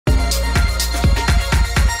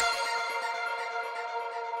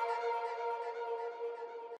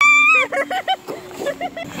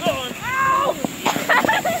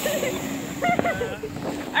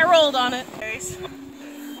rolled on it.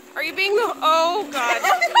 Are you being the... Oh, God.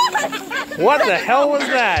 What the hell was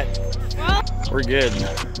that? Well, we're good.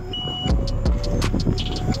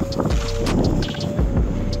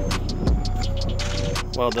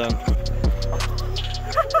 Well done.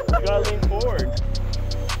 You gotta lean forward.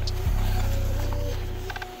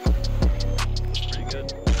 That's pretty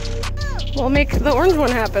good. we'll make the orange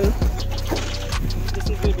one happen. This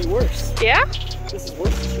is gonna be worse. Yeah? This is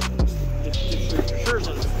worse. Sure.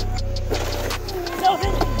 No,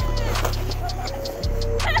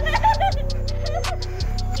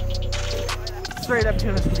 straight up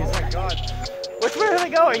to us. Oh my God. Which way are they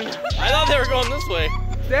going? I thought they were going this way.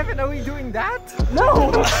 Devin, are we doing that? No! No,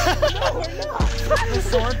 we're not. The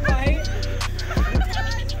sword fight?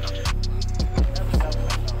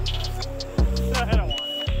 I don't want it.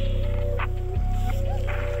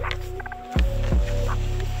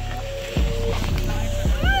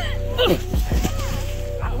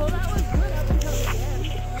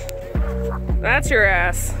 That's your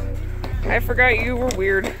ass. I forgot you were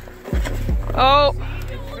weird. Oh. Do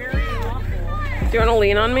you want to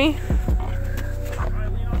lean on me?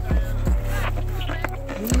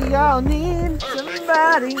 We all need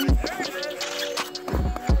somebody.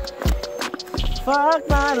 Fuck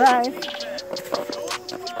my life.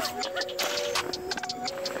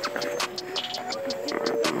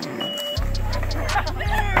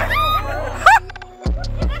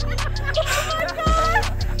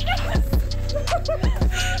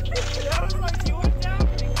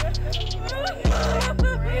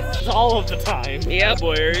 All of the time. Yep.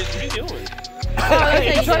 Boy, what are you doing? Are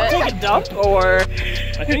you trying to take a dump, or?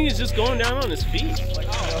 I think he's just going down on his feet.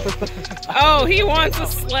 Oh, he wants a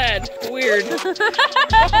sled. Weird. Yeah,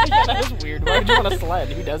 that is weird. Why would you want a sled?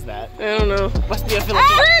 Who does that? I don't know. Must be a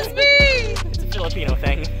Filipino. Frisbee! It's a Filipino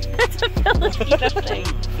thing. It's a Filipino thing.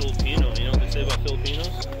 Filipino, you know what they say about Filipinos?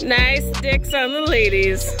 Nice dicks on the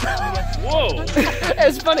ladies. Whoa!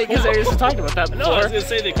 It's funny because I just talked about that before. No, I was gonna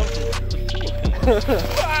say they come from the Philippines.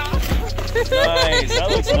 Nice. That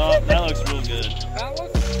looks real good. That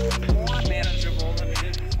looks more manageable than it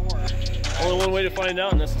did before. Only one way to find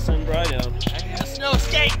out, and that's to send Bri down. I need a snow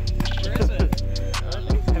skate. Where is it?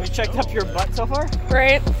 Have you checked up your butt so far?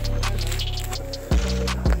 Right?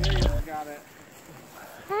 Got it.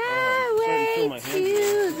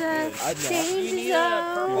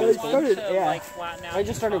 I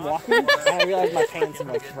just started walking and I realized my pants are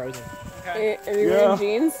like frozen. Okay. Are you wearing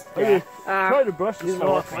jeans? Try to brush these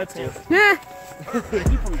off my pants. Nah.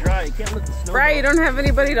 Keep them dry. You can't let the snow. Bri, you don't have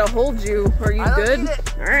anybody to hold you. Are you good?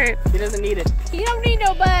 All right. He doesn't need it. You don't need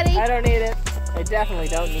nobody. I don't need it. I definitely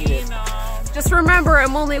don't need it. Just remember,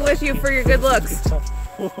 I'm only with you for your good looks.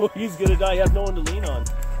 He's gonna die. He has no one to lean on.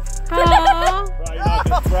 Aww. Bri, you're not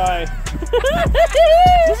gonna try.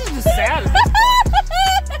 This is just sad at this point.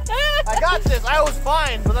 I got this. I was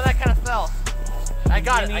fine, but then I kind of fell. I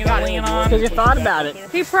got it. I got it. Because you thought about it.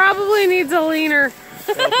 He probably needs a leaner.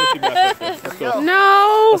 Yeah, I'll put you back up there. Let's go.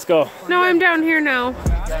 No. Let's go. No, I'm down here now.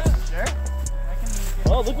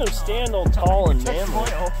 Oh, look at him stand all tall and manly.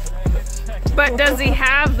 But does he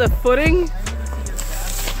have the footing?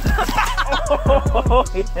 I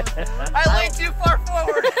laid too far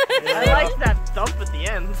forward. I like that thump at the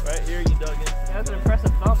end. Right here, you dug in. That's an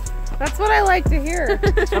impressive thump. That's what I like to hear.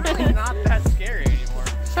 It's not that scary anymore.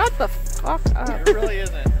 Shut the fuck up. It really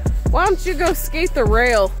isn't. Why don't you go skate the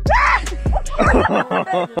rail?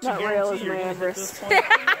 That rail is my Everest.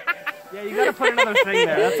 Yeah, you gotta put another thing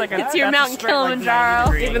there. That's like It's your Mount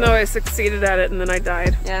Kilimanjaro. Even though I succeeded at it and then I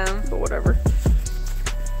died. Yeah. But whatever.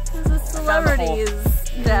 This is a celebrity's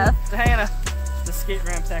death. Hannah, the skate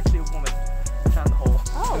ramp's actually a woman. Found the hole.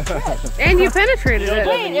 Oh, good. And you penetrated it.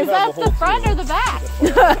 Wait, is that the front or the back?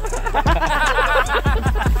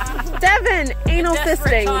 Devin, anal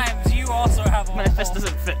fisting. Times you also have a my fist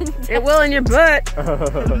doesn't fit. It will in your butt.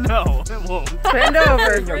 No, it won't. Bend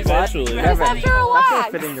over. Eventually. Just have to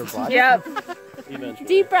relax. Fit in your body. Yep. Eventually.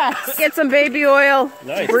 Deep breaths. Get some baby oil.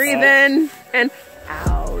 Nice. Breathe in and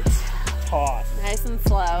out. Toss. Nice and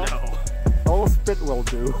slow. No. A little spit will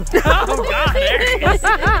do. Oh, God, there he is.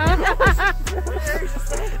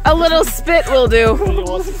 A little spit will do. Nobody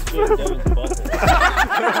wants to spit in Devin's butt.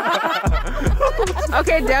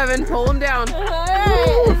 Okay, Devin, pull him down.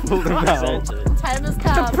 Alright. Present it. Time has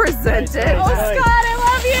come. Present it. Oh, Scott, I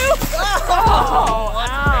love you. Oh,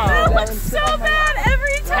 wow. That looks so bad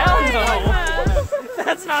every time.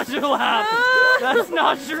 That's not your laugh. That's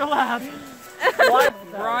not your laugh. What,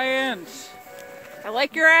 Brian? I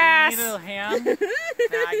like your ass. Need a hand? Nah,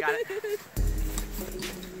 I got it.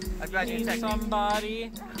 I've got you Need technique.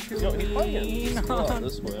 somebody to You know, he's probably gonna lean just go out on.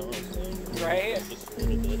 this way, honestly. Right? Just a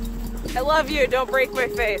little bit. I love you. Don't break my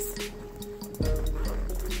face.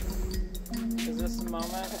 Is this the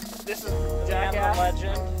moment? This is And the Jackass,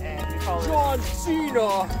 legend. and we call it John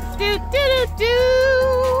Cena. Do do do do.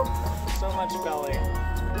 So much belly.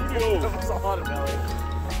 That was a lot of belly.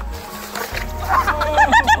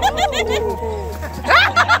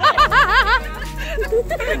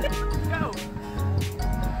 Go.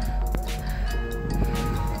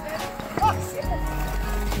 Oh, shit.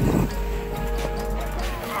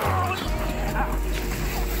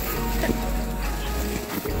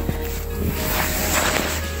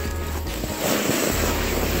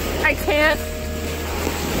 I can't.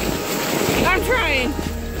 I'm trying.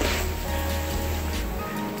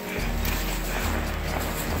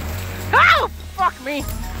 Oh, fuck me.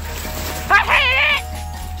 I hate it.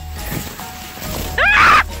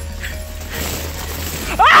 Ah!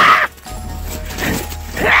 Ah!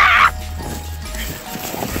 Ah!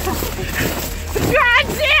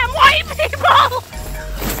 Goddamn white people!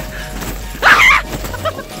 Ah!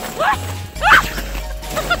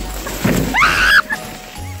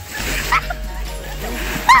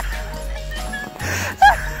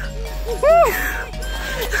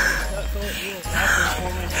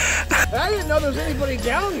 I didn't know there was anybody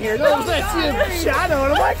down here. No, I see a shadow,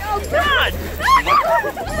 and I'm like, oh god!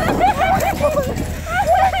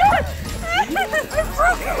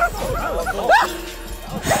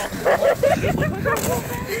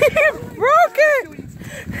 Broke it!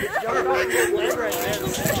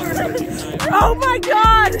 Oh my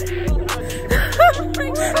god!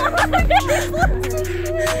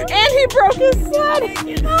 And he broke his sled!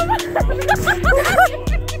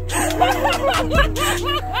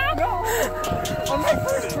 On my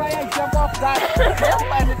first try, I jumped off that hill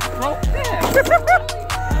and it broke there. I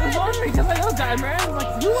was wondering because I know that man. I was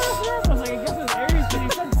like, who was this? I was like, I guess it was Aries, but he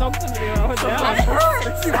said something to me when I went down.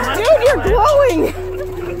 Dude, you're glowing!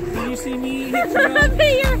 Did you see me? Your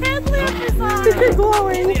headlamp is on. You're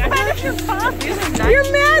glowing! You're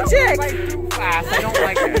magic! Too fast. I don't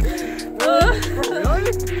like it. Really?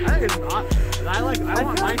 I think it's not. I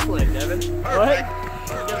want my sled, Devin. What?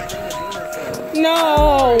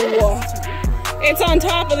 No! It's on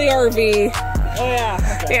top of the RV. Oh yeah.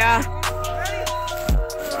 Okay. Yeah.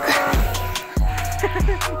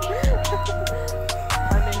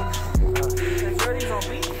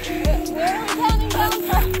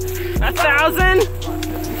 A 1,000?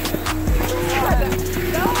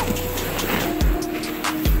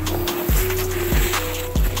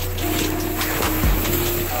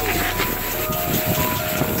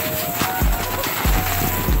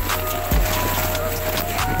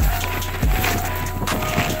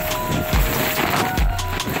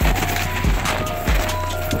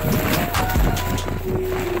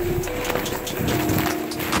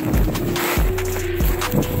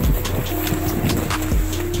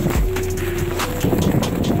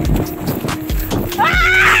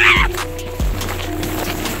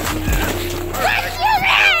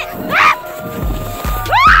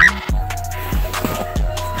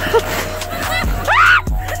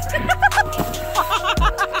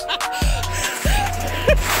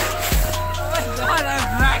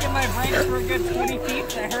 For a good 20 feet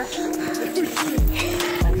there.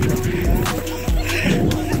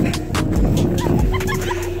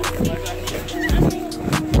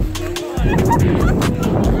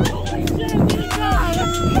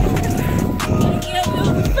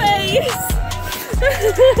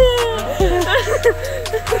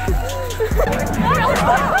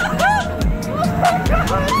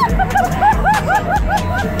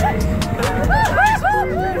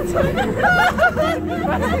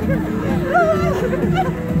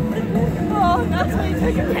 Oh, that's why you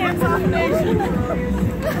take your pants off, nation.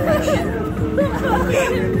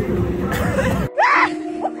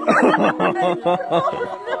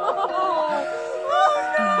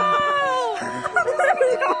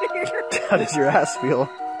 How does your ass feel?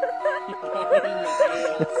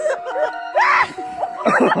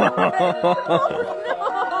 Oh, no.